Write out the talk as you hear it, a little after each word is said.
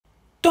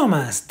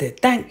Thomas the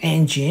Tank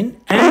Engine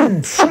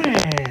and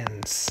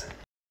friends.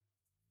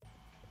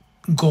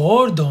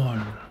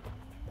 Gordon.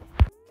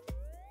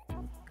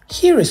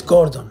 Here is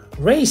Gordon,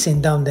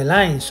 racing down the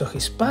line so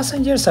his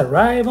passengers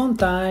arrive on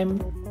time.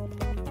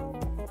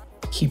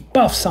 He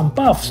puffs and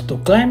puffs to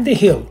climb the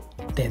hill,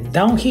 then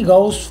down he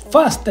goes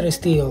faster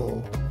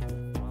still.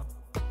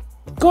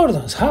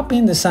 Gordon's happy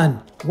in the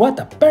sun. What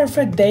a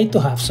perfect day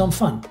to have some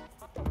fun.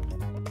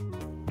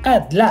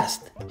 At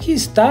last,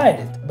 he's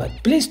tired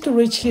but pleased to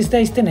reach his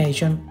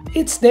destination.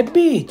 It's the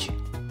beach.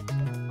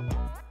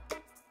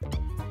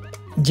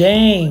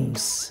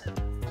 James.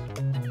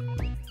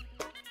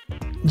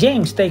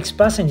 James takes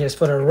passengers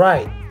for a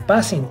ride,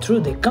 passing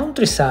through the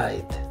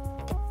countryside.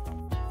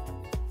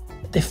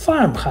 The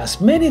farm has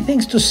many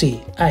things to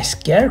see, a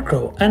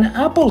scarecrow and an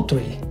apple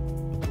tree.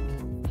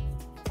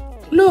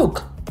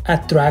 Look, a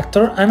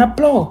tractor and a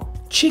plow,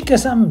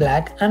 chickens and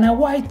black and a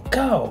white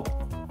cow.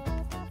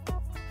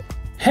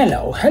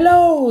 Hello,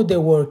 hello, the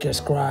workers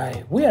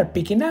cry, we are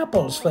picking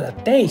apples for a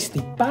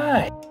tasty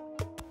pie.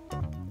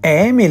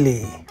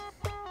 Emily.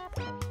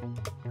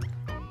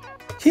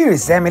 Here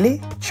is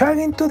Emily,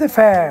 jogging to the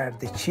fair.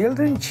 The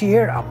children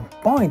cheer and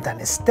point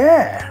and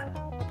stare.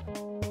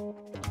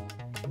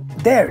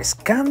 There is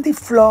candy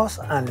floss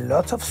and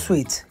lots of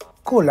sweets,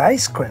 cool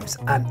ice creams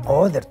and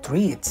other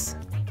treats.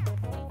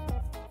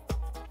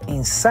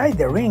 Inside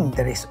the ring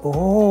there is,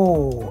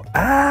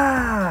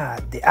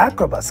 the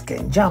acrobats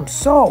can jump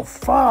so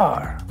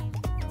far.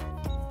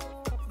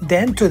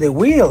 Then to the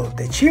wheel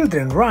the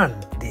children run,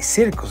 the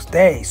circus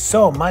day,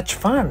 so much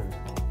fun.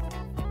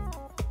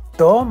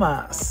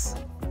 Thomas.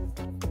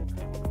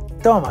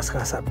 Thomas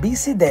has a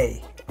busy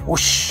day.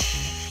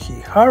 Whoosh!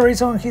 He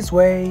hurries on his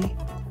way.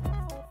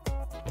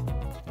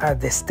 At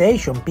the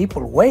station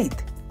people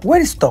wait.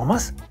 Where is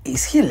Thomas?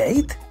 Is he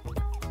late?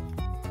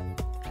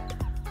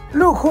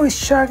 Look who is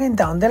jogging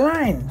down the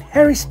line.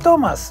 Here is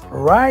Thomas,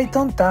 right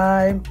on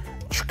time.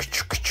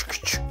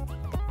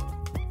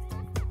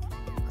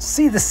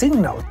 See the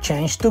signal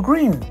change to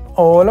green.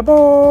 All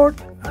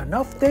aboard, and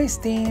off they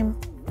steam.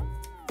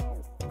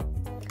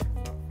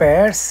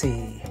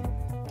 Percy.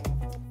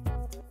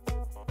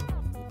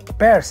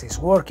 Percy is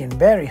working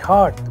very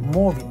hard,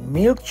 moving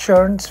milk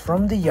churns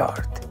from the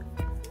yard.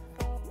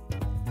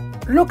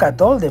 Look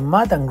at all the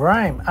mud and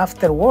grime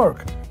after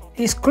work.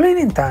 It's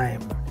cleaning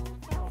time.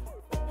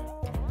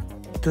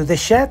 To the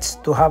sheds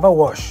to have a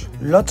wash.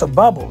 Lots of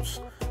bubbles.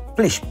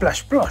 Plish,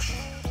 plash, plosh.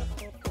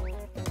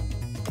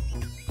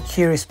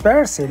 Here is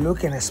Percy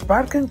looking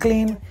sparkling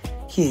clean.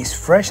 He is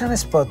fresh and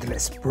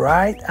spotless,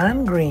 bright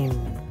and green.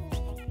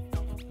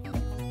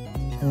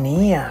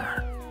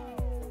 Nia.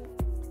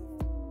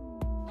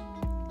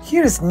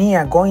 Here is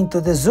Nia going to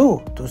the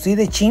zoo to see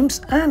the chimps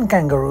and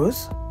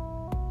kangaroos.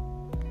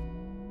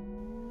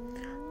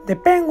 The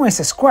penguins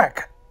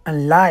squawk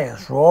and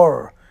lions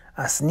roar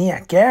as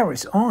Nia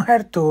carries on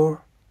her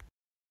tour.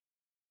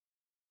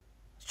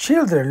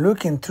 Children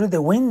looking through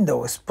the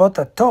window spot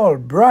a tall,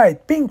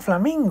 bright pink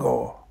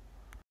flamingo.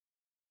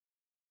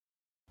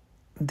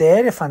 The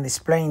elephant is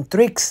playing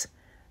tricks.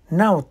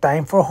 Now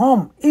time for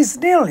home. It's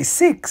nearly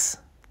 6.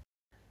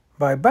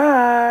 Bye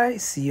bye.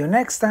 See you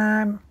next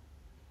time.